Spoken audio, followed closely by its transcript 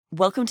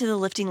Welcome to the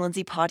Lifting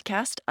Lindsay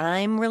podcast.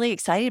 I'm really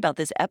excited about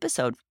this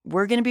episode.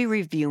 We're going to be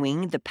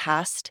reviewing the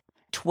past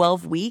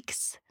 12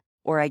 weeks,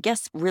 or I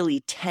guess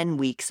really 10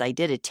 weeks. I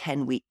did a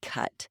 10-week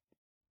cut,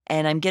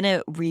 and I'm going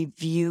to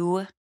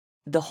review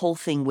the whole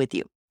thing with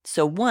you.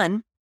 So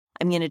one,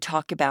 I'm going to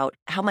talk about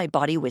how my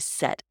body was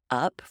set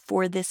up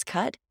for this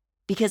cut,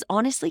 because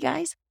honestly,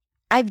 guys,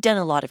 I've done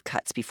a lot of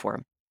cuts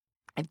before.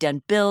 I've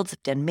done builds,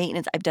 I've done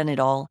maintenance, I've done it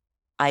all.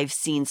 I've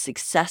seen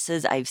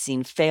successes, I've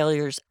seen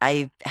failures,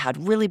 I've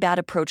had really bad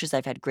approaches,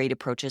 I've had great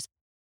approaches,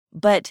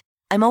 but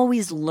I'm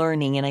always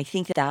learning. And I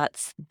think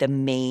that's the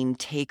main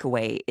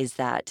takeaway, is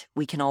that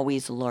we can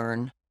always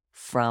learn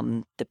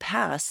from the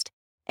past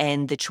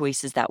and the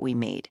choices that we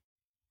made.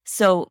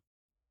 So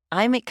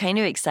I'm kind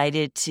of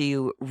excited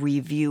to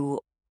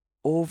review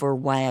over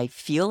why I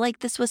feel like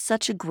this was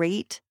such a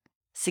great,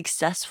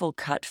 successful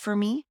cut for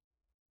me.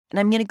 And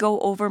I'm going to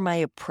go over my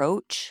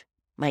approach,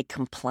 my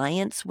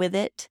compliance with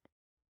it,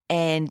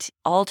 and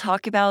I'll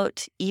talk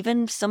about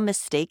even some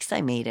mistakes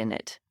I made in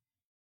it.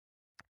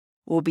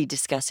 We'll be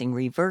discussing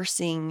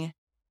reversing,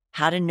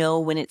 how to know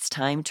when it's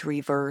time to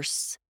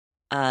reverse,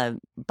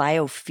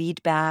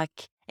 biofeedback,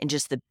 and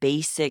just the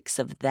basics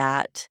of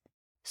that.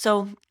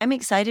 So I'm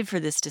excited for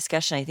this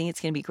discussion. I think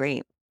it's going to be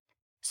great.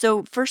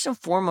 So first and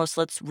foremost,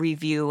 let's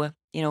review,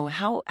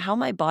 how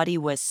my body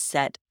was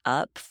set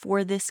up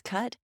for this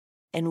cut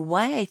and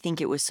why I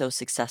think it was so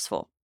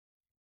successful.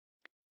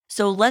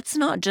 So let's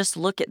not just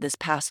look at this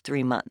past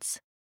 3 months,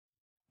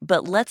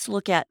 but let's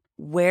look at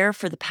where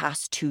for the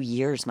past 2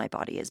 years my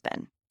body has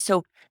been.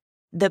 So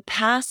the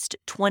past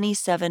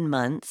 27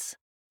 months,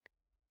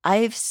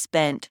 I've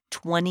spent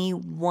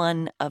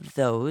 21 of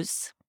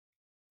those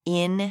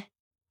in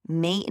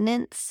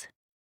maintenance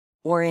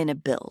or in a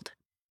build.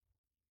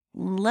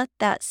 Let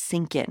that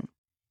sink in.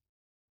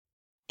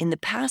 In the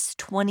past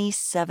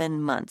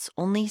 27 months,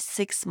 only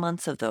 6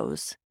 months of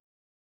those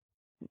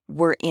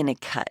were in a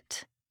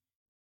cut.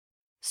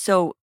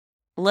 So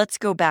let's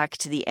go back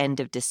to the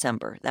end of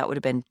December. That would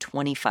have been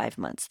 25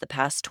 months. The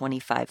past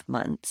 25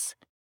 months,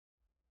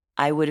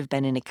 I would have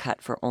been in a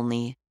cut for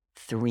only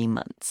 3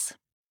 months.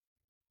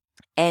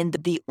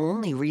 And the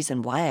only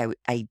reason why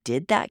I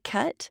did that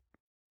cut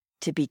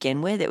to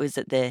begin with,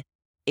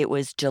 it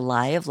was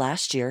July of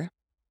last year.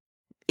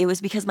 It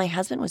was because my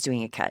husband was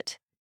doing a cut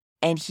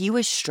and he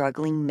was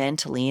struggling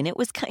mentally. And it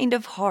was kind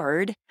of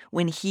hard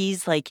when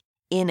he's like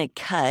in a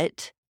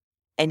cut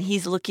and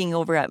he's looking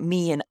over at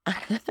me and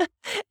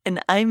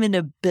and I'm in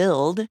a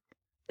build.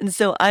 And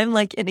so I'm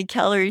like in a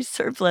calorie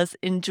surplus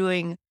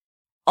enjoying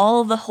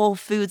all the whole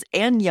foods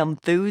and yum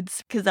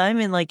foods because I'm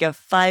in like a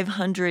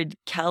 500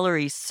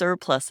 calorie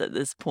surplus at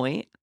this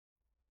point.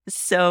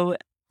 So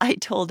I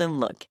told him,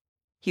 look,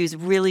 he was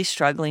really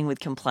struggling with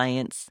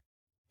compliance.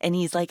 And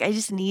he's like, I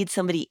just need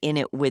somebody in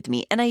it with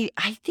me. And I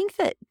think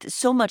that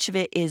so much of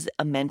it is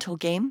a mental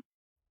game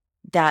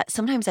that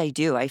sometimes I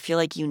do. I feel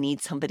like you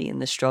need somebody in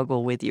the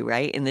struggle with you,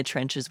 right? In the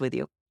trenches with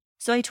you.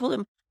 So I told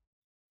him,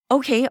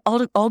 okay,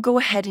 I'll go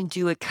ahead and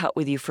do a cut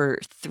with you for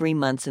 3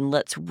 months and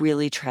let's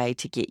really try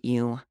to get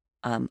you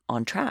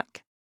on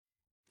track.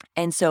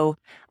 And so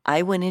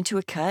I went into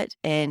a cut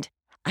and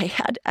I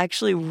had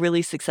actually a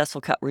really successful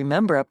cut.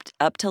 Remember,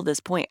 up till this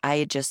point,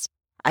 I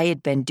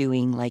had been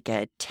doing like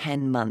a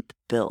 10-month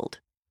build.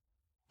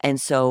 And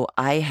so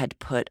I had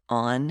put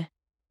on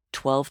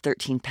 12,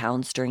 13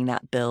 pounds during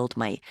that build.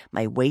 My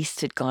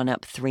waist had gone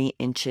up 3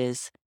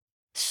 inches.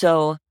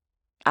 So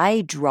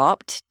I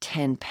dropped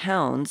 10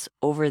 pounds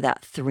over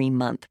that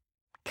 3-month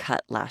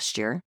cut last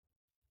year.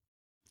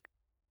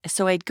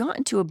 So I'd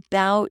gotten to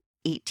about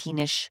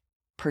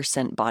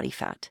 18-ish% body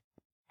fat.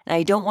 And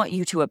I don't want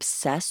you to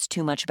obsess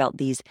too much about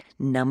these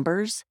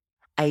numbers.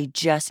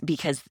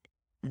 Because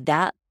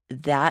that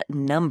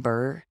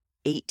number,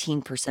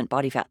 18%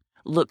 body fat,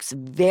 looks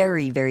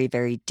very, very,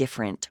 very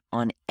different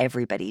on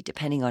everybody,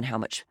 depending on how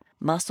much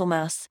muscle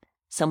mass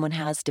someone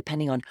has,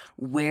 depending on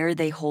where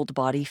they hold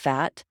body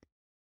fat.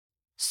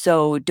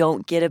 So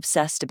don't get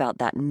obsessed about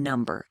that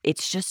number.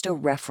 It's just a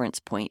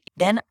reference point.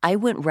 Then I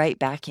went right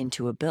back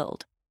into a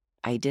build.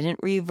 I didn't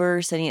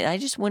reverse any. I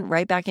just went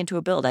right back into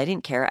a build. I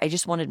didn't care. I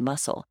just wanted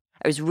muscle.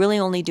 I was really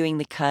only doing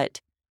the cut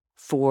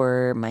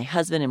for my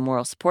husband and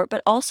moral support,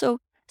 but also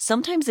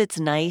sometimes it's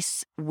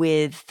nice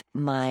with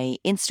my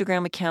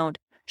Instagram account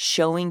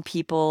showing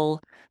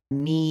people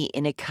me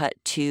in a cut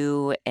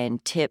too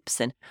and tips.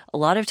 And a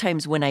lot of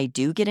times when I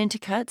do get into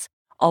cuts,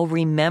 I'll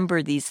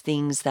remember these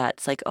things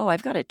that's like, oh,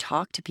 I've got to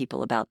talk to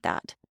people about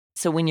that.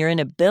 So when you're in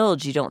a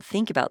build, you don't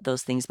think about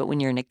those things. But when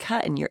you're in a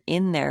cut and you're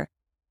in there,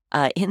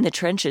 in the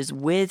trenches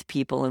with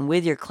people and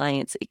with your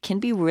clients, it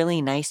can be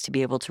really nice to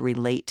be able to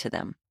relate to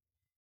them.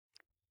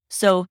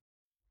 So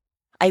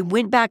I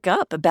went back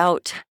up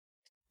about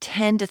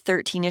 10 to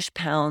 13-ish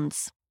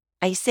pounds.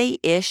 I say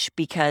ish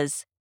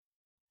because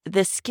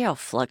the scale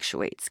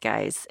fluctuates,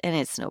 guys, and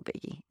it's no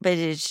biggie, but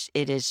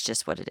it is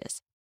just what it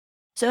is.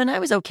 So, and I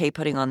was okay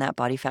putting on that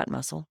body fat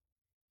muscle.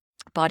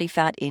 Body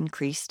fat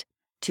increased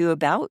to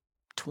about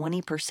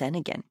 20%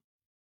 again.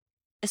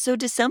 So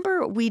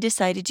December, we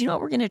decided, you know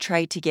what, we're going to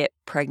try to get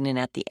pregnant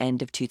at the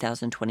end of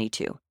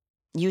 2022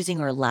 using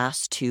our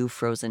last two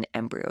frozen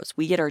embryos.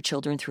 We get our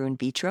children through in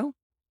vitro,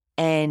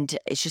 and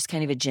it's just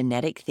kind of a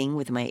genetic thing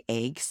with my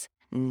eggs.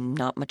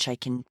 Not much I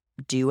can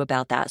do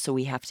about that. So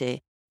we have to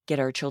get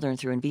our children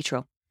through in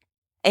vitro.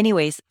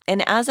 Anyways,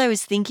 and as I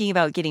was thinking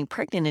about getting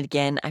pregnant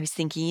again, I was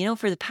thinking, you know,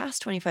 for the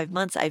past 25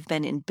 months, I've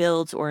been in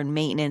builds or in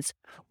maintenance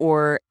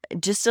or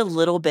just a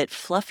little bit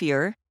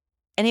fluffier.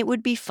 And it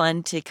would be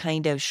fun to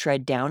kind of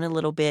shred down a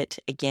little bit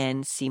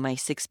again, see my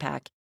six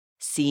pack,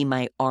 see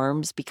my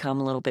arms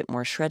become a little bit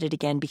more shredded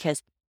again,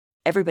 because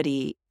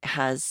everybody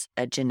has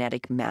a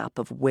genetic map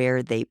of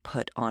where they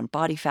put on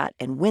body fat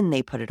and when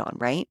they put it on,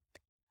 right?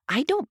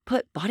 I don't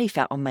put body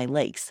fat on my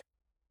legs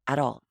at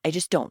all. I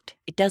just don't.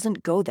 It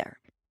doesn't go there.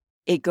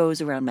 It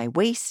goes around my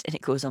waist and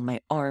it goes on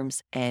my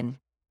arms, and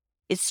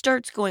it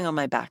starts going on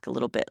my back a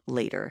little bit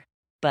later.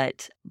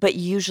 But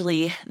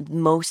usually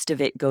most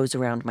of it goes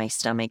around my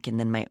stomach and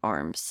then my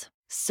arms.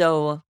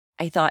 So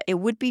I thought it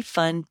would be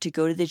fun to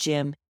go to the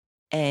gym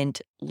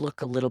and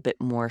look a little bit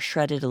more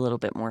shredded, a little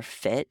bit more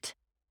fit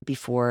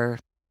before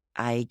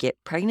I get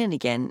pregnant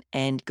again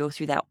and go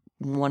through that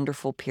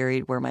wonderful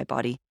period where my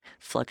body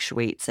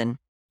fluctuates and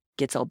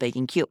gets all big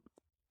and cute.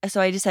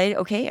 So I decided,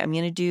 okay, I'm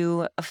going to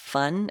do a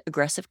fun,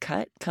 aggressive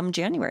cut come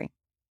January.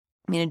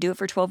 I'm going to do it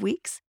for 12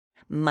 weeks.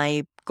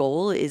 My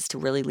goal is to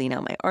really lean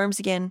out my arms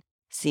again,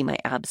 see my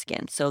abs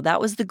again. So that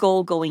was the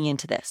goal going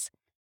into this.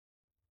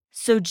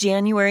 So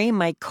January,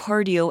 my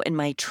cardio and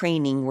my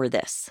training were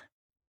this.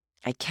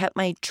 I kept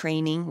my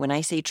training. When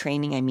I say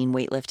training, I mean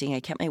weightlifting. I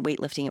kept my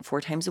weightlifting at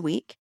 4 times a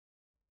week.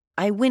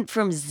 I went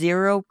from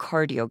zero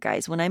cardio,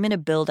 guys. When I'm in a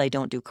build, I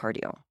don't do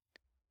cardio.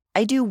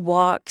 I do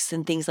walks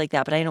and things like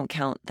that, but I don't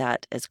count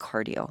that as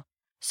cardio.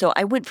 So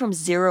I went from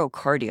zero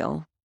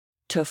cardio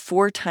to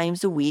 4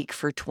 times a week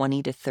for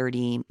 20 to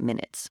 30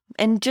 minutes.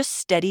 And just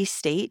steady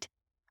state.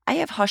 I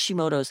have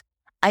Hashimoto's.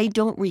 I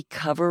don't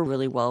recover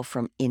really well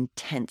from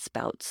intense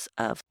bouts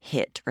of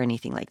HIIT or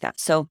anything like that.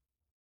 So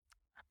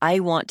I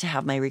want to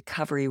have my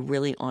recovery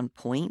really on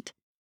point.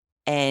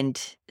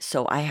 And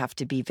so I have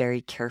to be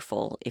very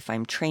careful. If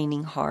I'm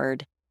training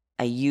hard,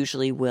 I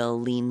usually will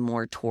lean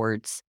more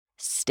towards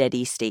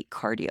steady state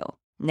cardio.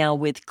 Now,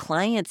 with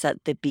clients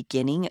at the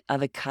beginning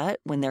of a cut,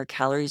 when their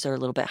calories are a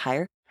little bit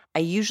higher, I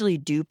usually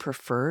do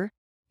prefer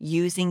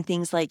using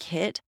things like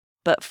HIIT.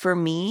 But for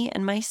me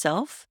and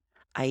myself,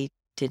 I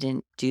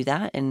didn't do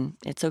that. And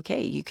it's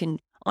okay. You can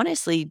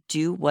honestly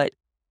do what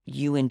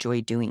you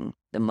enjoy doing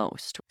the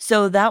most.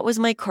 So that was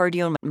my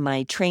cardio and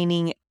my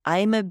training.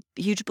 I'm a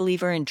huge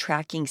believer in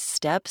tracking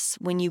steps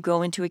when you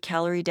go into a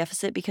calorie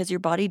deficit, because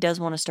your body does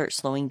want to start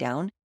slowing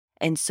down.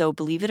 And so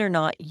believe it or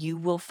not, you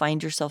will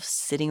find yourself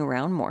sitting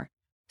around more.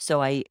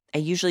 So I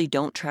usually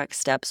don't track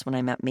steps when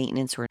I'm at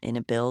maintenance or in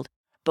a build.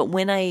 But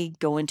when I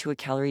go into a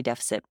calorie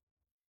deficit,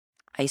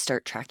 I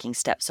start tracking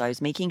steps. So I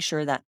was making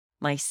sure that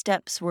my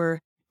steps were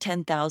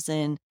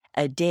 10,000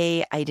 a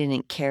day. I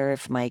didn't care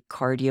if my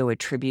cardio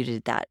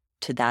attributed that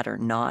to that or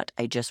not.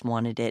 I just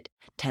wanted it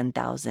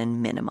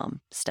 10,000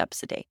 minimum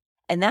steps a day.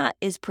 And that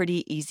is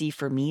pretty easy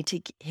for me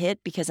to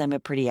hit because I'm a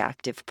pretty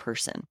active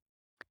person.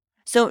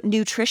 So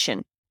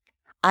nutrition.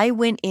 I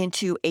went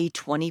into a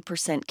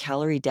 20%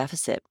 calorie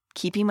deficit,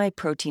 keeping my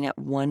protein at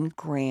 1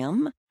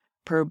 gram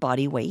per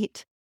body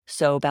weight.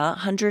 So about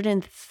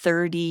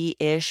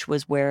 130-ish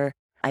was where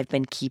I've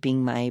been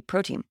keeping my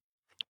protein.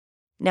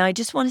 Now, I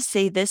just want to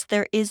say this,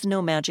 there is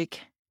no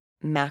magic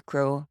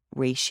macro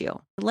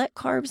ratio. Let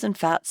carbs and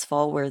fats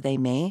fall where they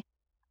may.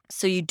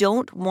 So you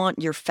don't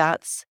want your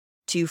fats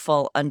to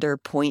fall under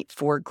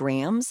 0.4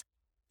 grams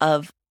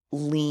of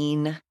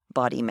lean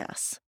body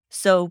mass.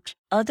 So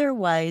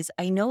otherwise,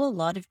 I know a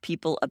lot of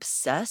people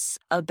obsess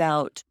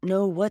about,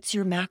 no, what's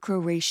your macro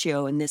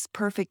ratio and this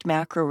perfect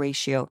macro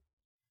ratio?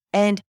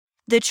 And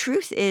the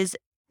truth is,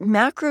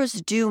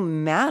 macros do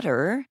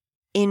matter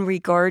in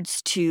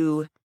regards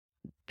to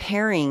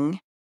pairing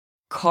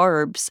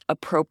carbs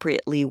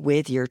appropriately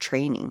with your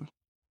training.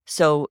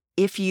 So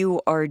if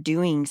you are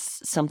doing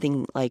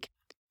something like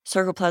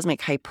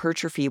sarcoplasmic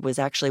hypertrophy was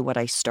actually what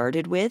I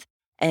started with,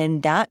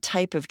 and that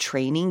type of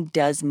training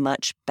does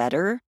much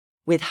better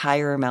with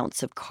higher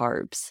amounts of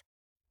carbs.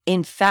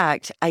 In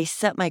fact, I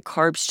set my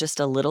carbs just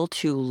a little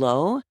too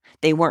low.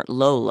 They weren't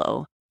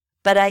low,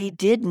 but I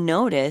did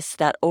notice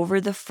that over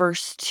the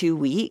first 2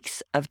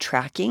 weeks of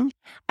tracking,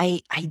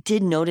 I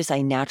did notice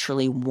I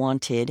naturally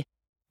wanted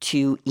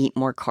to eat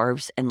more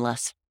carbs and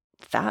less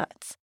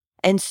fats.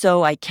 And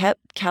so I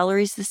kept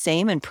calories the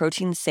same and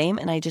protein the same,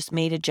 and I just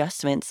made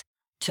adjustments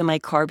to my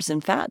carbs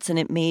and fats, and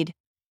it made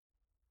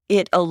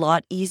it a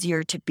lot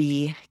easier to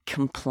be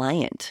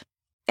compliant.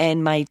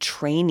 And my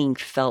training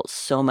felt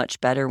so much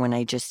better when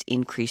I just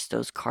increased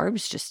those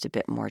carbs just a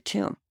bit more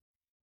too.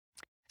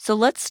 So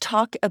let's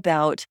talk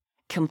about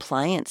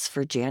compliance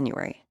for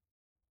January.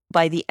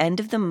 By the end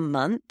of the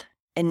month,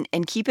 and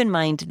keep in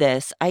mind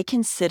this, I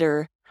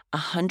consider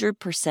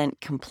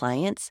 100%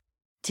 compliance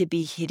to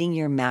be hitting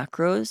your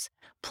macros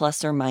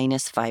plus or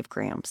minus 5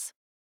 grams.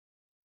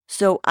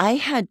 So I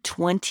had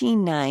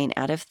 29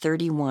 out of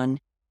 31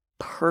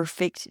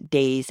 perfect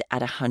days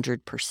at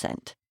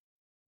 100%.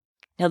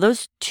 Now,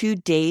 those 2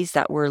 days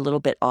that were a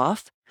little bit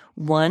off,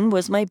 one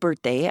was my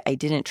birthday. I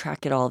didn't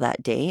track it all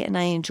that day, and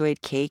I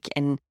enjoyed cake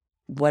and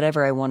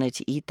whatever I wanted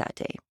to eat that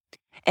day.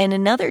 And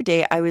another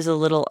day, I was a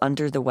little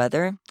under the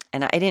weather,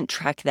 and I didn't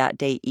track that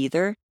day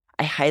either.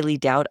 I highly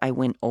doubt I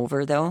went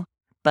over though,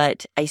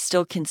 but I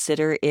still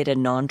consider it a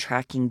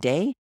non-tracking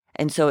day.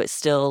 And so it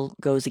still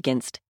goes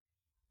against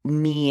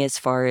me as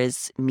far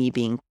as me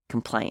being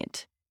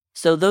compliant.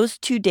 So those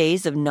 2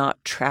 days of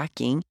not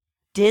tracking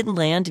did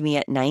land me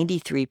at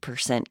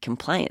 93%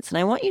 compliance. And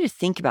I want you to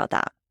think about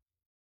that.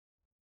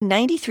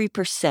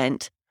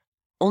 93%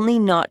 only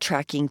not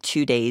tracking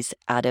 2 days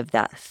out of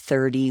that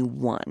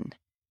 31.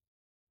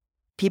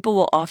 People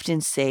will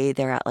often say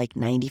they're at like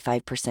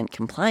 95%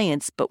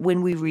 compliance, but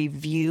when we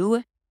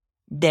review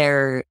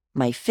their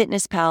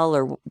MyFitnessPal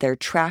or their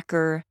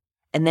tracker,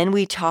 and then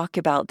we talk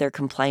about their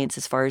compliance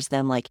as far as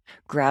them like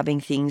grabbing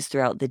things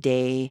throughout the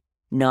day,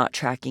 not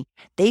tracking,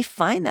 they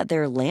find that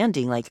they're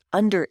landing like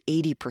under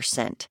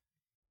 80%.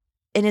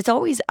 And it's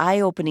always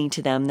eye-opening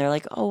to them. They're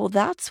like, oh, well,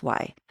 that's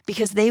why.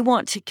 Because they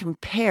want to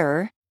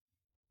compare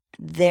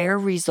their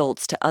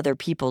results to other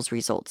people's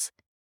results.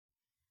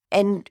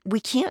 And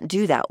we can't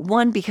do that.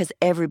 One, because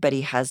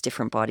everybody has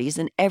different bodies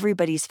and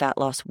everybody's fat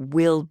loss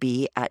will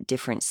be at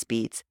different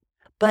speeds.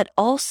 But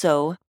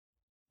also,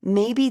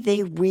 maybe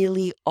they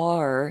really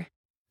are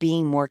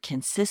being more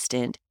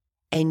consistent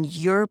and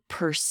your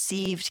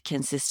perceived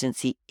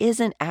consistency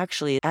isn't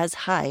actually as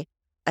high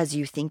as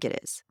you think it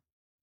is.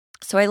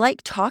 So I like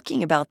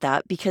talking about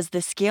that because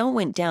the scale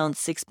went down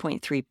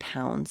 6.3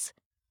 pounds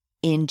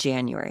in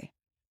January,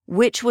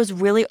 which was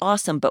really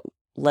awesome. But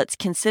let's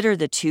consider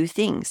the two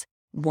things.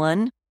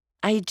 One,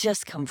 I had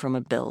just come from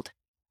a build.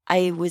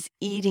 I was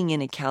eating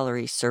in a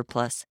calorie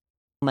surplus.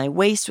 My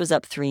waist was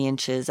up 3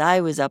 inches.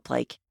 I was up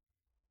like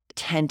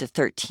 10 to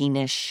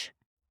 13-ish.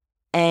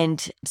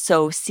 And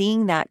so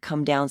seeing that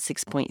come down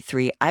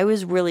 6.3, I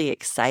was really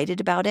excited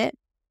about it.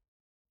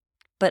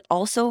 But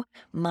also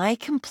my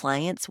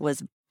compliance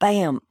was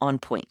bam on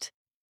point.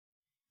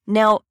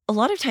 Now, a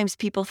lot of times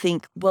people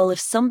think, well, if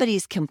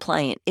somebody's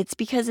compliant, it's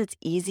because it's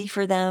easy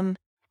for them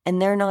and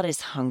they're not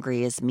as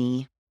hungry as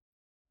me.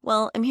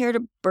 Well, I'm here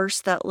to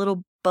burst that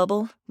little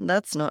bubble.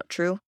 That's not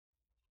true.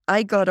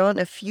 I got on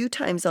a few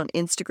times on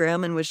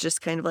Instagram and was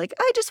just kind of like,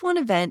 I just want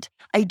to vent.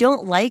 I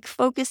don't like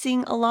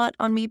focusing a lot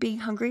on me being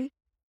hungry,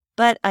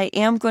 but I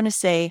am going to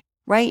say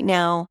right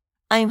now,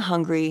 I'm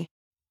hungry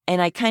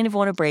and I kind of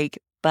want to break,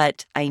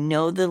 but I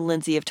know the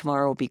Lindsay of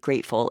tomorrow will be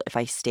grateful if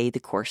I stay the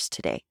course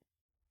today.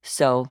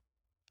 So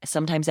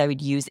sometimes I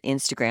would use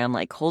Instagram,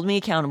 like, hold me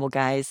accountable,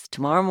 guys.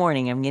 Tomorrow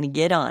morning, I'm going to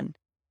get on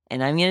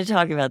and I'm going to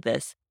talk about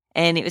this.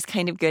 And it was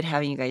kind of good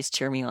having you guys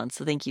cheer me on.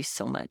 So thank you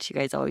so much. You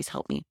guys always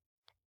help me.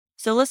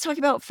 So let's talk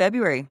about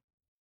February.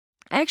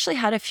 I actually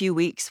had a few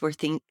weeks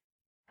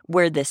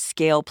where the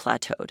scale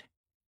plateaued.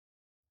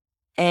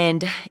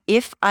 And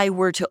if I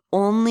were to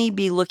only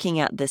be looking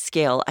at the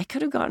scale, I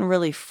could have gotten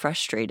really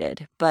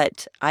frustrated,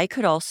 but I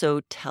could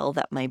also tell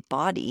that my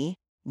body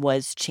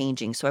was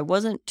changing. So I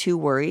wasn't too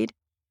worried,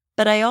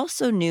 but I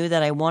also knew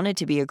that I wanted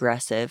to be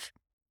aggressive.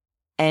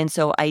 And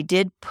so I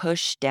did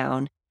push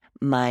down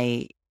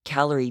my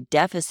calorie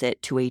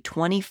deficit to a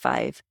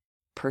 25%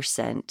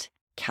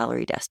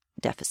 calorie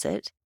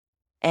deficit.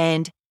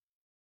 And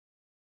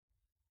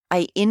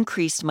I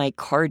increased my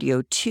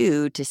cardio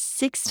too to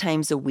 6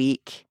 times a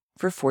week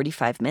for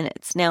 45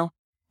 minutes. Now,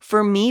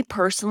 for me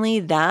personally,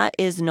 that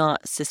is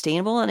not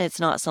sustainable and it's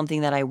not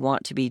something that I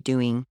want to be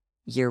doing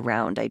year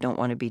round. I don't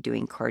want to be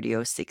doing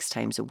cardio 6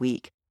 times a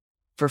week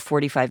for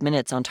 45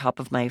 minutes on top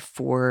of my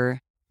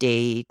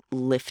 4-day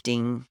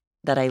lifting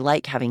that I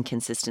like having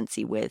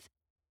consistency with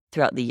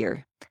throughout the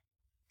year.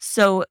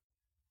 So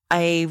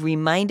I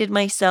reminded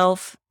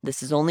myself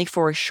this is only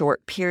for a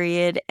short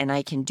period and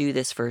I can do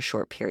this for a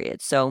short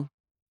period. So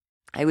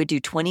I would do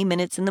 20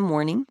 minutes in the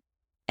morning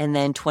and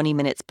then 20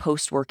 minutes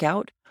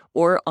post-workout,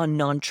 or on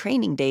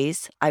non-training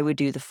days, I would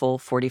do the full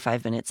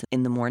 45 minutes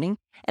in the morning.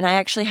 And I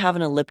actually have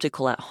an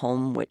elliptical at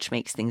home, which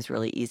makes things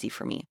really easy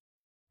for me.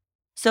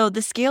 So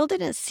the scale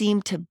didn't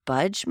seem to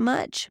budge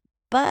much,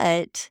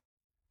 but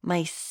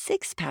my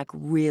six-pack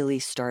really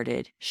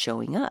started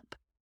showing up.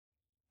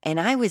 And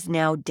I was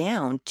now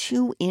down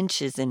 2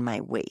 inches in my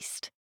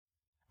waist.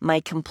 My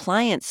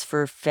compliance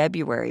for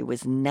February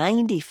was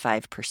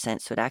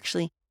 95%, so it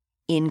actually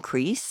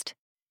increased.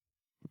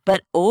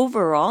 But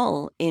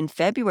overall, in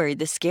February,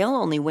 the scale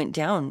only went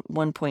down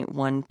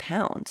 1.1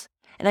 pounds.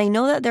 And I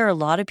know that there are a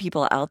lot of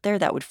people out there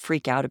that would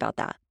freak out about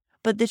that.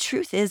 But the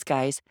truth is,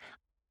 guys,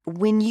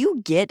 when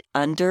you get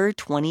under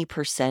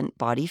 20%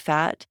 body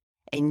fat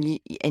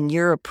and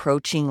you're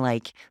approaching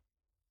like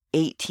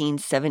 18,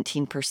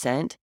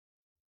 17%,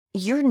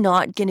 you're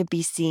not going to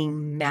be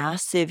seeing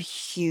massive,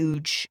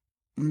 huge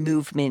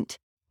movement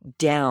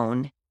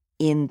down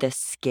in the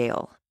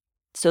scale.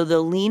 So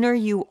the leaner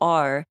you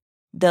are,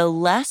 the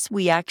less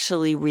we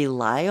actually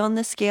rely on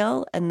the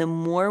scale and the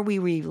more we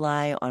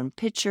rely on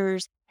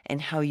pictures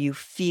and how you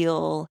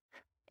feel,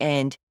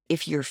 and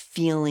if you're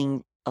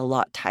feeling a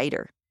lot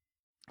tighter,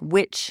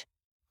 which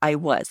I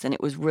was, and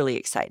it was really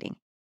exciting.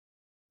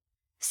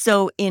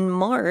 So in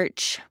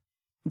March,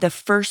 the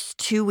first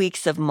 2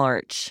 weeks of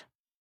March,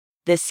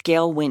 the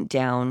scale went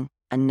down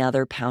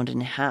another pound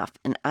and a half,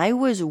 and I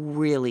was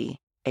really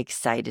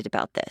excited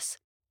about this.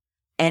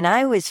 And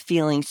I was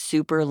feeling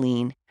super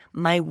lean.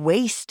 My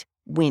waist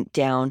went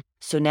down,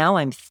 so now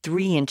I'm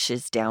 3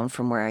 inches down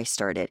from where I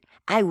started.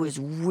 I was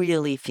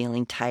really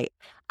feeling tight.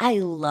 I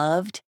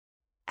loved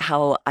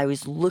how I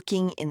was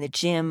looking in the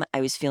gym.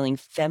 I was feeling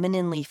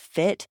femininely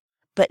fit,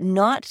 but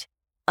not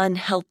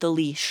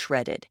unhealthily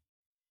shredded.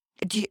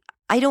 Do you,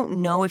 I don't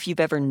know if you've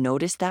ever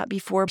noticed that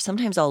before.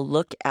 Sometimes I'll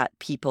look at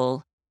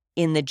people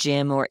in the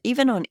gym or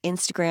even on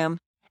Instagram,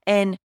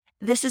 and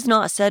this is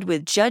not said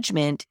with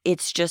judgment.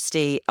 It's just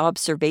a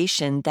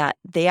observation that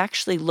they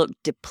actually look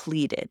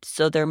depleted.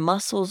 So their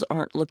muscles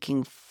aren't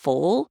looking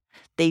full.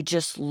 They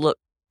just look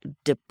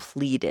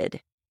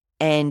depleted.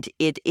 And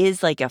it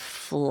is like a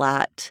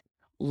flat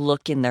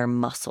look in their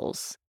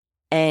muscles.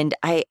 And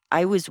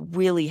I was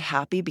really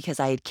happy because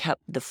I had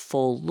kept the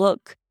full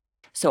look.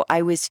 So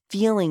I was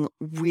feeling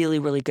really,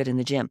 really good in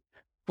the gym.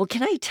 Well,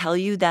 can I tell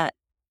you that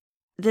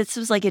this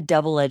was like a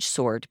double-edged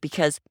sword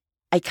because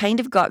I kind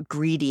of got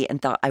greedy and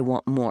thought I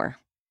want more.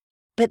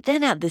 But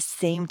then at the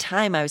same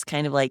time, I was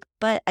kind of like,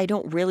 but I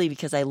don't really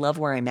because I love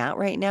where I'm at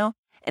right now.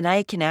 And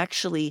I can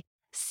actually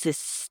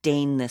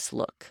sustain this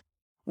look,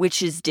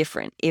 which is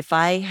different. If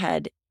I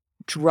had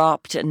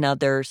dropped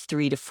another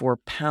 3 to 4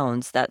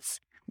 pounds,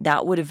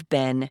 that would have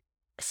been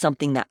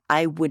something that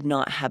I would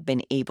not have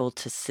been able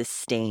to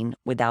sustain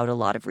without a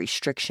lot of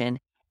restriction.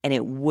 And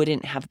it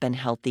wouldn't have been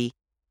healthy,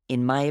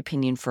 in my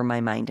opinion, for my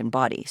mind and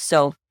body.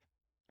 So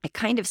I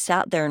kind of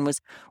sat there and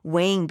was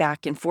weighing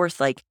back and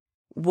forth like,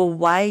 well,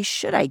 why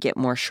should I get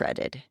more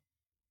shredded?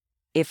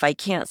 If I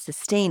can't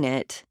sustain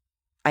it,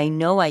 I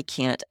know I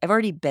can't. I've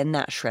already been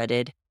that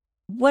shredded.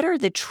 What are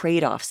the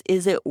trade-offs?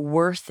 Is it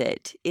worth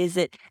it?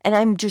 And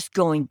I'm just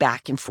going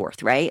back and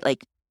forth, right?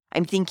 Like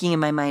I'm thinking in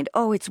my mind,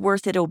 oh, it's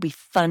worth it. It'll be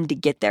fun to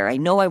get there. I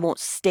know I won't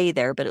stay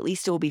there, but at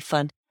least it will be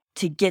fun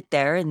to get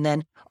there. And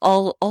then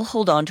I'll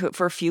hold on to it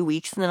for a few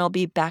weeks and then I'll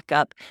be back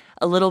up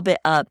a little bit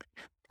up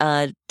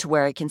to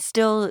where I can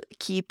still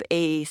keep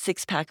a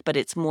 6-pack, but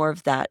it's more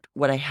of that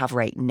what I have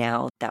right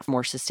now, that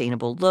more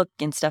sustainable look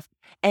and stuff.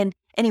 And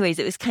anyways,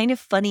 it was kind of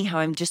funny how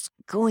I'm just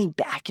going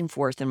back and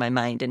forth in my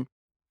mind. And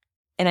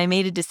I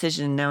made a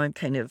decision.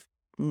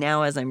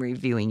 Now as I'm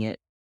reviewing it,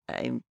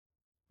 I'm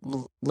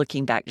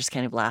looking back, just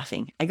kind of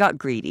laughing. I got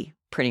greedy,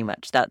 pretty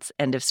much. That's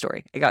end of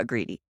story. I got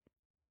greedy.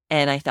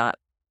 And I thought,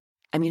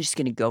 I'm just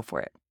going to go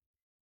for it.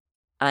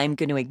 I'm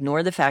going to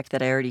ignore the fact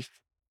that I already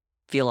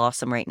feel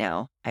awesome right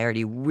now. I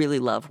already really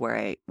love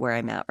where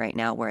I'm at right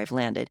now, where I've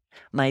landed.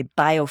 My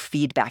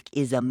biofeedback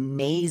is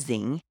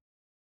amazing.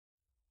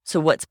 So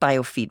what's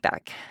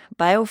biofeedback?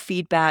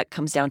 Biofeedback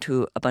comes down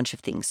to a bunch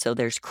of things. So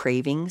there's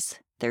cravings,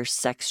 there's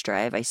sex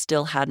drive. I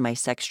still had my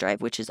sex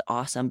drive, which is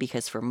awesome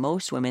because for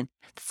most women,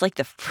 that's like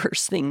the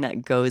first thing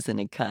that goes in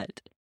a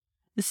cut.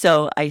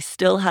 So I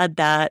still had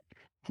that.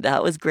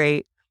 That was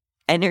great.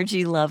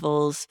 Energy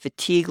levels,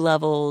 fatigue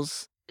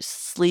levels,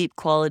 sleep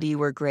quality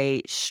were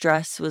great.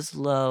 Stress was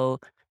low.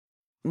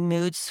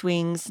 Mood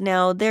swings.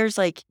 Now, there's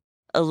like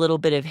a little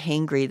bit of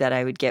hangry that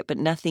I would get, but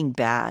nothing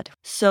bad.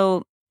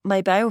 So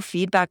my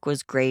biofeedback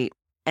was great.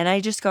 And I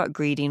just got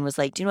greedy and was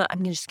like, do you know what?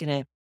 I'm just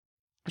gonna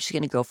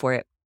go for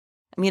it.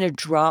 I'm gonna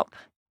drop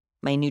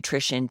my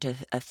nutrition to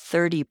a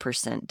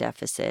 30%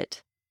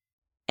 deficit.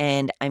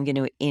 And I'm going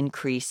to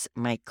increase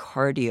my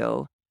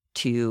cardio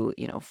to,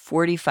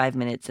 45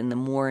 minutes in the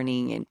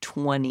morning and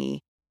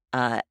 20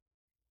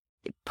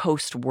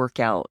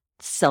 post-workout,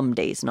 some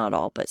days, not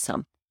all, but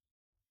some.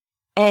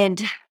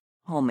 And,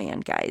 oh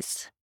man,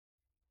 guys,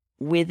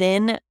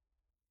 within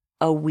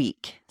a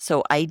week,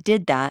 so I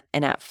did that,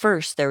 and at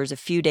first there was a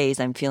few days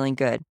I'm feeling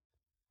good.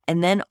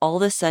 And then all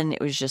of a sudden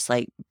it was just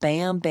like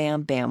bam,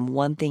 bam, bam,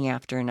 one thing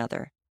after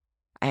another.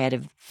 I had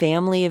a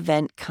family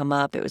event come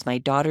up. It was my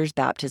daughter's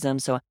baptism.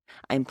 So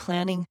I'm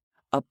planning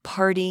a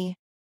party.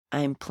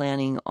 I'm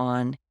planning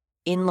on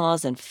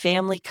in-laws and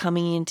family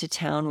coming into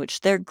town,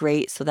 which they're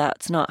great. So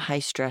that's not high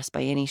stress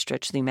by any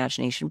stretch of the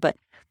imagination. But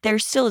there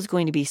still is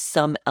going to be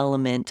some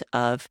element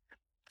of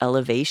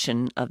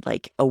elevation of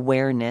like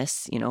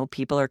awareness.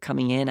 People are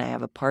coming in. I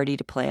have a party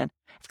to plan.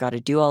 I've got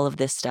to do all of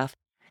this stuff.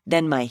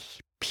 Then my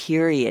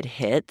period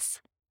hits.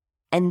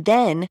 And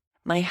then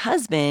my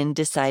husband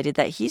decided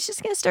that he's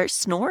just going to start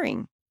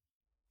snoring.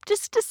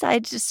 Just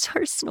decided to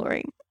start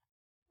snoring.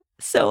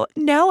 So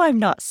now I'm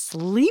not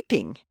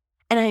sleeping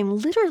and I'm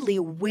literally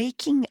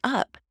waking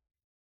up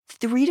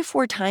 3 to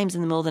 4 times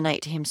in the middle of the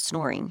night to him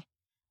snoring.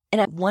 And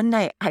at one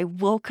night I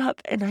woke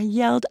up and I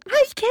yelled,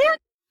 I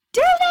can't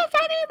do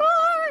this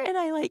anymore. And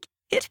I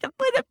hit him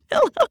with a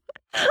pillow.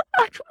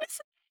 I was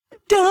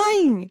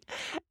dying.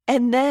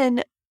 And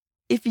then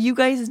if you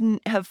guys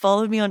have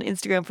followed me on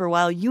Instagram for a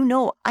while,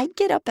 I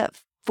get up at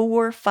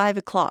 4, 5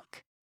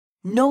 o'clock,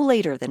 no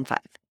later than 5.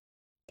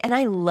 And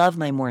I love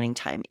my morning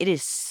time. It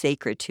is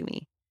sacred to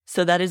me.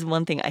 So that is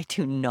one thing I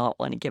do not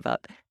want to give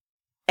up.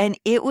 And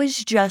it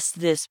was just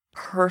this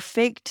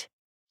perfect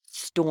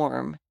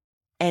storm.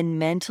 And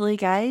mentally,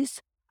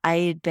 guys, I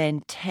had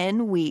been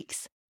 10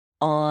 weeks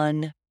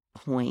on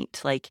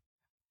point. Like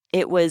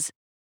it was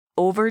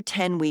over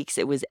 10 weeks,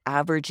 it was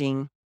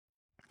averaging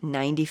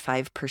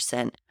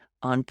 95%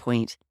 on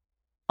point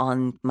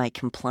on my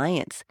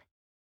compliance.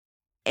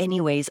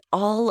 Anyways,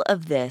 all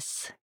of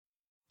this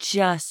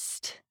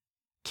just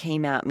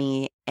came at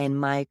me and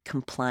my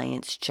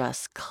compliance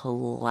just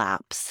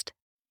collapsed.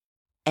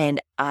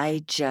 And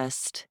I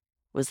just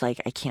was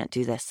like, I can't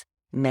do this.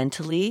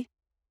 Mentally,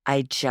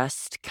 I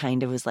just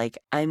kind of was like,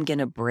 I'm going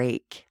to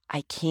break.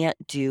 I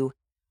can't do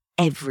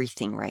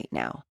everything right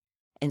now.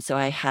 And so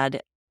I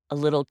had a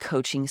little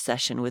coaching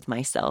session with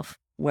myself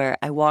where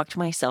I walked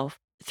myself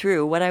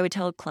through what I would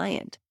tell a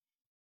client.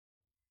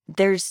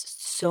 There's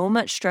so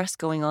much stress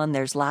going on.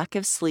 There's lack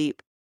of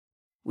sleep.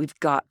 We've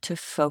got to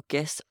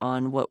focus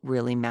on what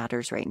really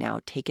matters right now.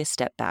 Take a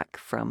step back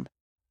from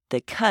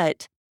the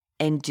cut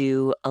and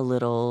do a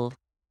little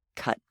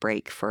cut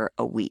break for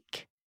a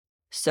week.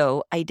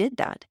 So I did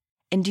that.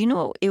 And do you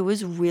know, it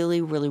was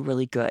really, really,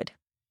 really good.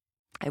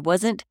 I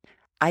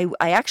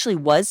actually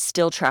was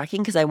still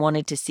tracking because I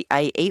wanted to see,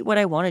 I ate what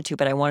I wanted to,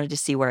 but I wanted to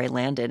see where I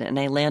landed. And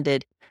I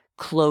landed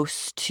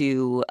close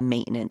to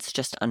maintenance,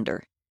 just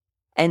under.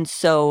 And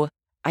so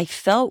I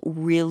felt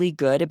really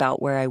good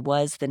about where I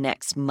was the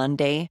next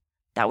Monday.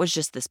 That was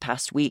just this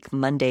past week.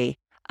 Monday,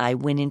 I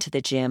went into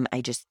the gym.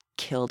 I just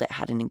killed it,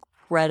 had an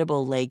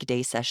incredible leg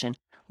day session,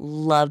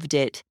 loved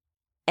it.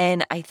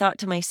 And I thought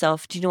to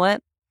myself, do you know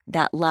what?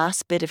 That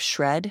last bit of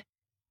shred,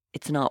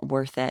 it's not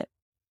worth it.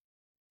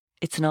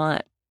 It's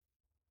not.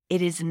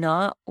 It is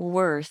not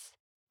worth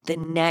the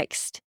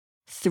next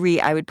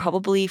 3. I would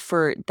probably,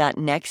 for that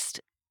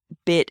next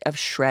bit of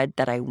shred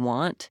that I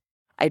want,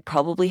 I'd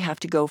probably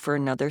have to go for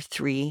another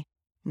 3,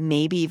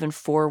 maybe even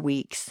 4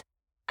 weeks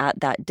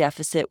at that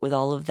deficit with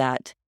all of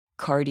that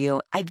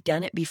cardio. I've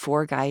done it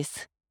before,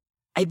 guys.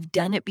 I've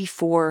done it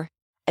before.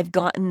 I've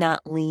gotten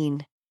that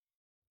lean.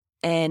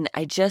 And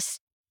I just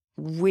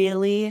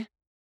really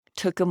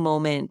took a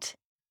moment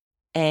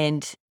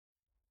and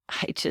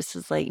I just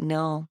was like,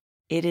 no,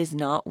 it is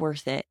not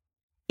worth it.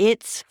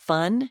 It's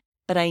fun,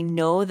 but I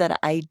know that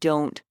I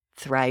don't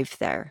thrive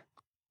there.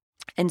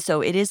 And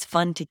so it is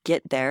fun to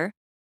get there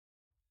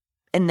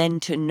and then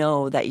to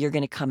know that you're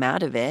going to come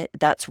out of it.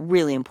 That's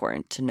really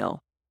important to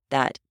know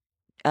that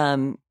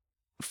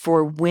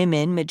for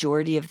women,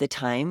 majority of the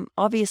time,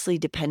 obviously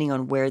depending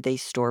on where they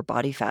store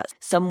body fat,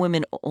 some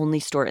women only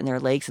store it in their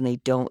legs and they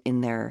don't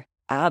in their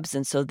abs.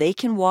 And so they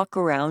can walk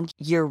around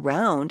year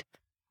round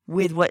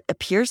with what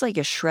appears like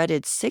a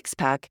shredded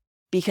 6-pack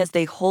because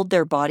they hold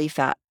their body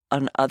fat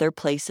on other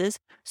places.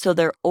 So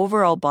their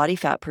overall body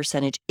fat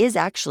percentage is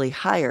actually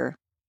higher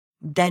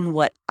than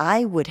what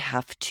I would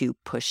have to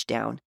push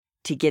down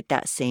to get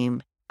that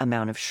same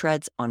amount of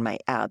shreds on my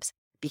abs.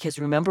 Because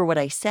remember what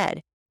I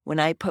said, when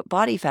I put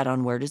body fat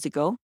on, where does it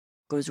go?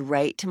 It goes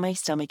right to my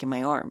stomach and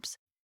my arms.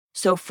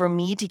 So for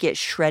me to get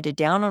shredded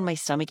down on my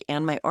stomach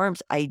and my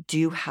arms, I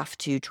do have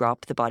to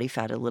drop the body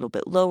fat a little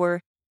bit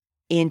lower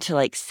into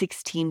like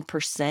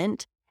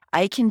 16%.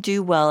 I can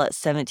do well at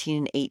 17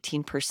 and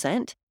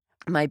 18%.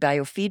 My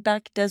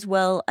biofeedback does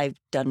well. I've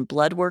done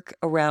blood work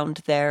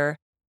around there,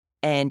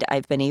 and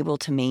I've been able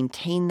to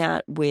maintain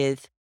that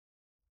with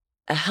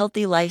a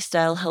healthy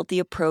lifestyle, healthy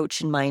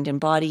approach in mind and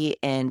body,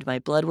 and my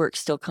blood work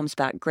still comes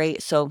back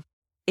great. So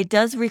it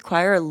does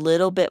require a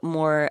little bit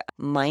more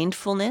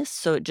mindfulness.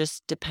 So it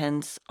just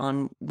depends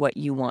on what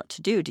you want to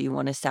do. Do you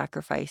want to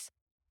sacrifice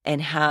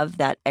and have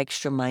that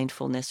extra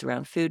mindfulness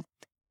around food?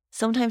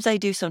 Sometimes I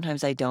do,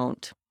 sometimes I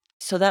don't.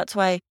 So that's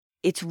why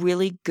it's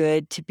really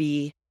good to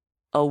be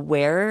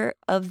aware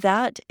of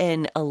that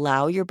and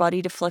allow your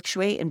body to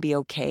fluctuate and be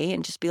okay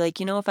and just be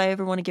like, if I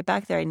ever want to get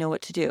back there, I know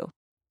what to do.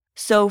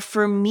 So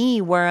for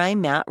me, where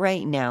I'm at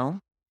right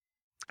now,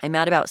 I'm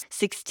at about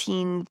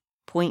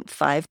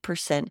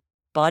 16.5%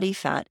 body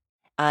fat.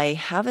 I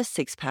have a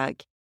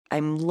 6-pack.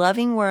 I'm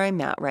loving where I'm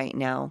at right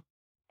now.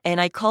 And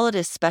I call it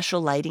a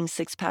special lighting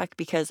 6-pack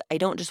because I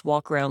don't just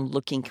walk around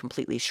looking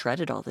completely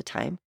shredded all the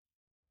time.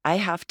 I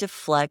have to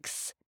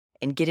flex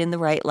and get in the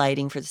right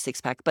lighting for the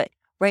 6-pack. But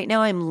right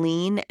now I'm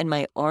lean and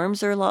my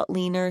arms are a lot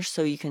leaner,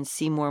 so you can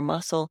see more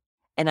muscle.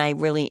 And I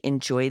really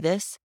enjoy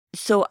this.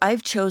 So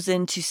I've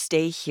chosen to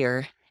stay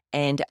here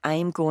and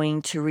I'm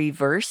going to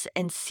reverse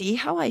and see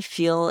how I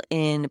feel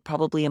in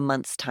probably a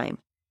month's time.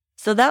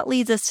 So that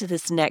leads us to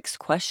this next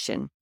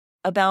question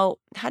about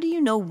how do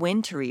you know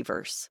when to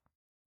reverse?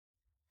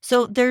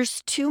 So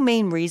there's 2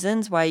 main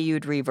reasons why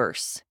you'd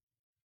reverse.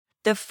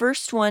 The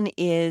first one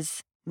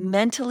is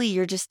mentally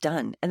you're just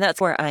done, and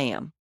that's where I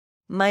am.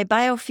 My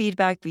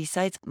biofeedback,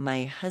 besides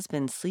my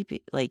husband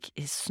sleeping,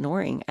 is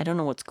snoring, I don't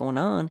know what's going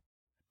on,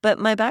 but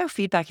my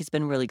biofeedback has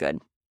been really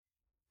good.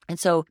 And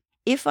so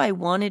if I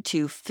wanted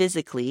to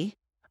physically,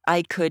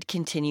 I could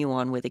continue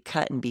on with a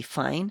cut and be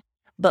fine,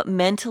 but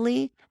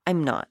mentally,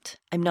 I'm not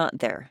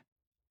there.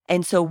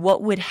 And so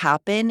what would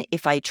happen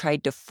if I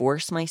tried to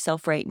force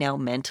myself right now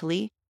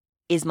mentally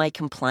is my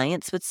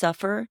compliance would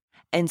suffer.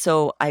 And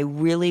so I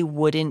really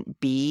wouldn't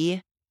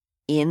be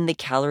in the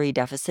calorie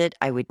deficit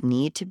I would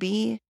need to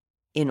be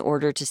in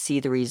order to see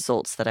the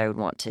results that I would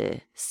want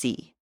to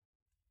see.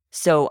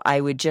 So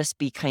I would just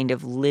be kind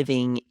of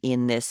living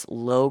in this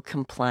low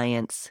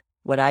compliance,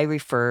 what I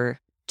refer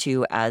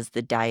to as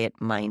the diet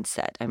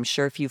mindset. I'm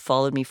sure if you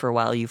followed me for a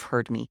while, you've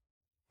heard me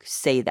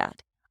say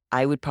that.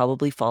 I would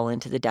probably fall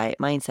into the diet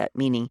mindset,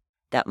 meaning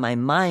that my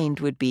mind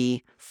would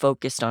be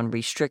focused on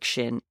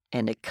restriction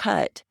and a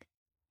cut,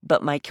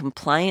 but my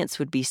compliance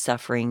would be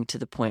suffering to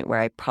the point where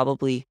I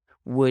probably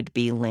would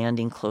be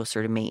landing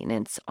closer to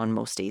maintenance on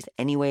most days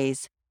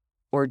anyways,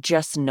 or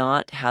just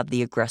not have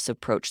the aggressive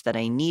approach that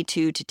I need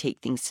to take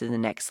things to the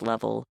next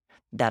level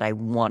that I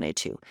wanted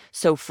to.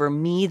 So for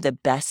me, the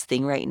best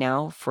thing right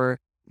now for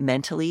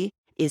mentally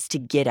is to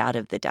get out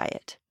of the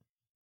diet.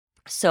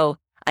 So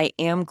I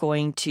am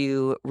going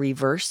to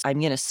reverse.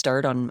 I'm going to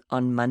start on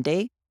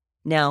Monday.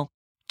 Now,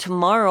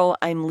 tomorrow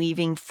I'm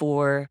leaving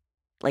for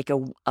like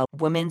a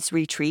women's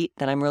retreat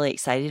that I'm really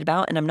excited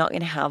about, and I'm not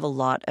going to have a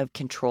lot of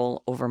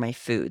control over my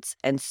foods.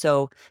 And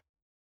so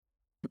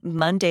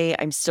Monday,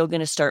 I'm still going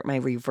to start my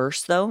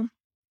reverse though,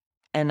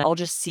 and I'll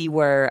just see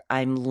where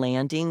I'm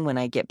landing when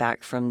I get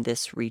back from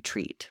this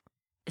retreat.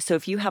 So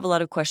if you have a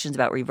lot of questions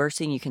about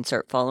reversing, you can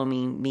start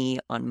following me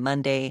on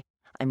Monday.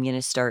 I'm going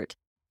to start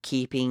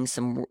keeping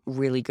some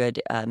really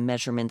good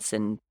measurements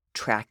and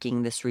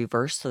tracking this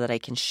reverse so that I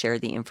can share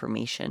the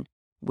information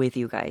with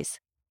you guys.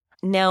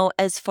 Now,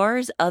 as far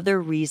as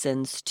other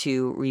reasons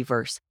to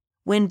reverse,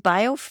 when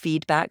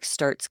biofeedback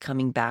starts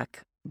coming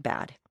back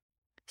bad.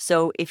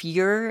 So if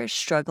you're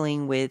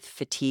struggling with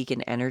fatigue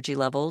and energy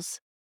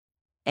levels,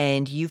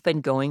 and you've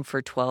been going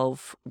for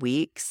 12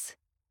 weeks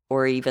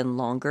or even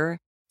longer,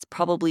 it's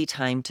probably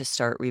time to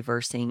start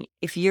reversing.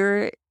 If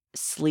your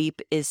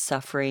sleep is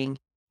suffering,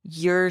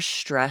 your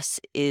stress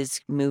is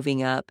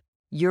moving up,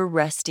 your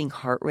resting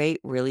heart rate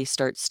really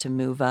starts to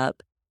move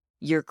up,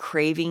 your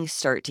cravings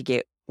start to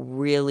get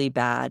really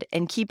bad.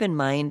 And keep in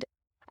mind,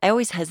 I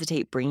always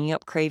hesitate bringing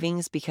up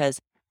cravings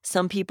because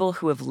some people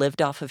who have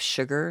lived off of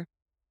sugar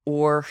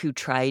or who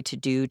try to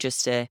do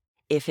just a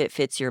if it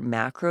fits your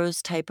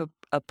macros type of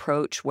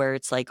approach where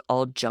it's like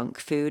all junk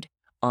food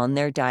on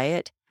their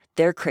diet,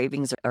 their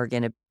cravings are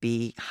going to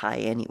be high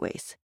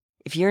anyways.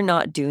 If you're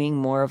not doing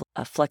more of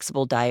a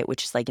flexible diet,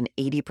 which is like an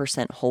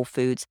 80% whole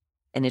foods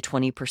and a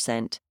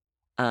 20%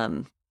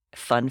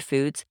 fun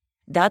foods,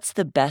 that's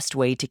the best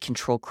way to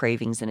control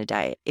cravings in a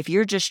diet. If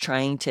you're just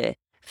trying to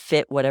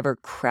fit whatever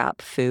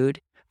crap food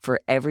for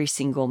every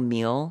single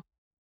meal,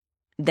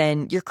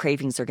 then your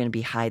cravings are going to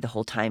be high the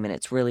whole time, and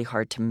it's really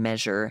hard to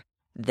measure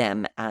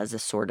them as a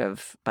sort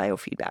of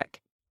biofeedback.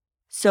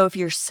 So if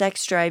your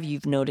sex drive,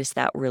 you've noticed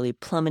that really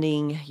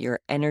plummeting, your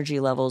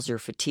energy levels, your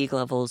fatigue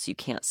levels, you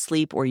can't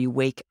sleep, or you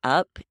wake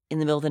up in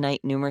the middle of the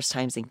night numerous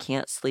times and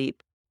can't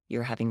sleep,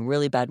 you're having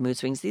really bad mood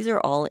swings, these are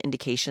all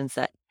indications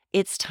that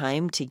it's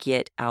time to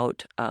get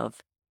out of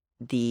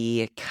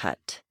the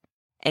cut.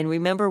 And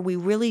remember, we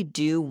really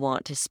do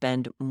want to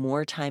spend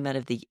more time out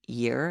of the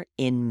year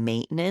in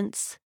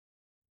maintenance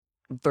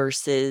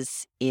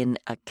versus in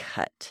a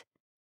cut.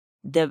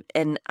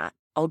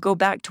 I'll go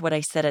back to what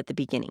I said at the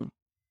beginning.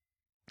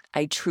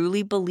 I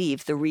truly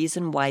believe the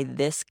reason why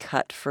this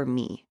cut for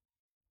me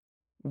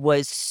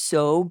was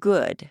so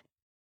good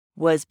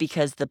was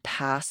because the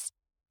past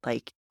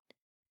like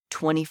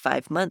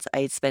 25 months,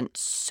 I had spent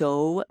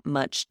so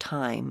much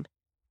time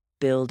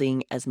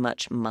building as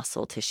much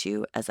muscle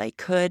tissue as I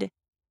could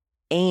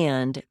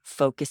and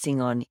focusing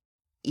on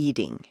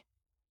eating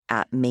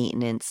at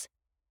maintenance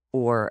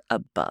or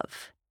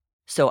above.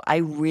 So I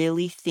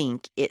really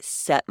think it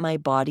set my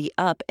body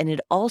up, and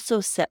it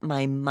also set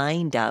my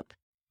mind up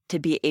to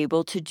be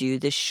able to do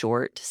the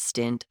short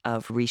stint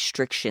of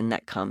restriction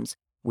that comes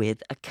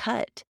with a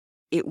cut.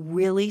 It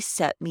really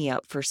set me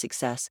up for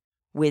success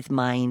with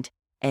mind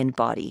and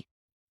body.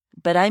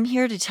 But I'm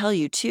here to tell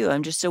you too,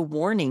 I'm just a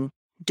warning,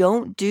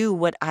 don't do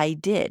what I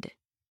did.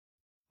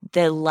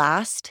 The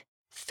last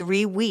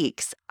 3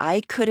 weeks,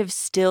 I could have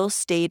still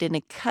stayed in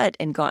a cut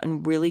and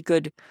gotten really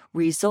good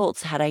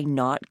results had I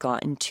not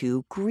gotten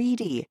too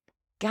greedy.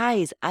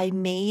 Guys, I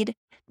made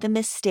the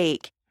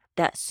mistake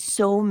that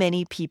so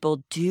many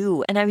people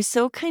do. And I was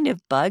so kind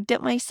of bugged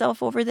at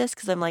myself over this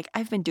because I'm like,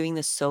 I've been doing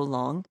this so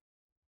long.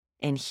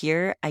 And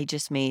here I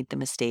just made the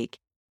mistake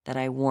that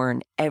I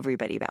warn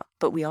everybody about.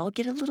 But we all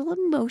get a little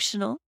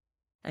emotional.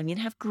 I'm going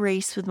to have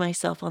grace with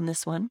myself on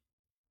this one.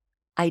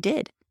 I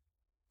did.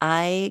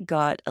 I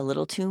got a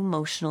little too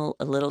emotional,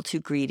 a little too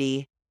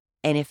greedy.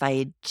 And if I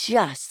had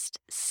just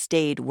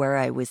stayed where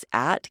I was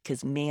at,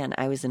 because man,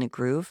 I was in a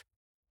groove,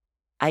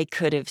 I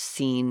could have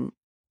seen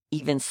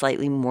even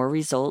slightly more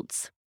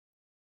results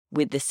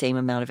with the same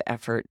amount of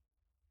effort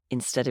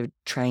instead of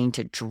trying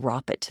to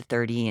drop it to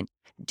 30 and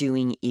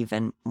doing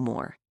even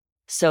more.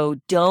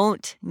 So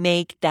don't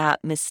make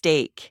that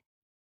mistake.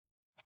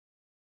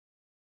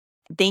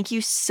 Thank you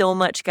so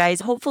much,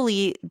 guys.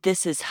 Hopefully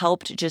this has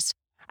helped.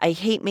 I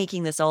hate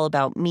making this all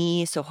about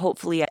me, so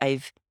hopefully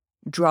I've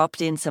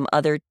dropped in some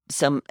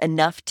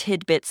enough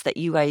tidbits that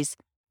you guys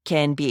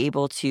can be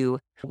able to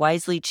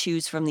wisely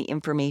choose from the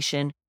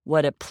information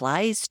what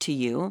applies to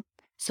you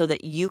so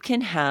that you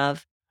can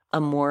have a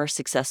more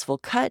successful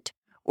cut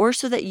or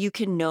so that you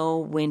can know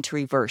when to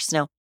reverse.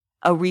 Now,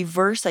 a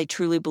reverse, I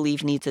truly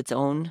believe, needs its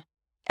own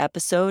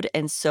episode.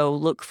 And so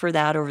look for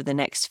that over the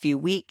next few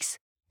weeks.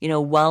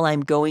 While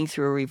I'm going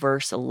through a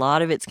reverse, a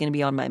lot of it's going to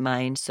be on my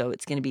mind. So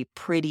it's going to be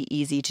pretty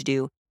easy to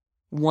do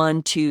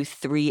 1, 2,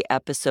 3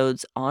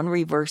 episodes on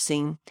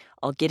reversing.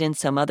 I'll get in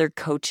some other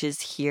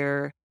coaches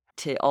here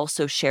to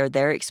also share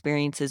their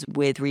experiences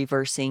with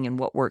reversing and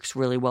what works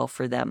really well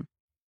for them.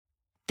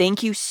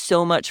 Thank you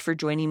so much for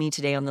joining me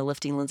today on the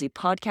Lifting Lindsay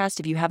podcast.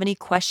 If you have any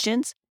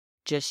questions,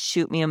 just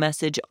shoot me a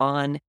message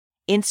on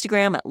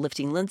Instagram at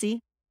Lifting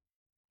Lindsay,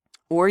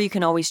 or you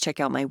can always check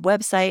out my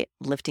website,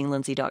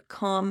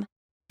 liftinglindsay.com,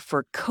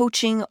 for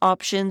coaching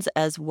options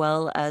as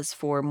well as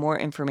for more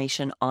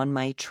information on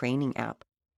my training app.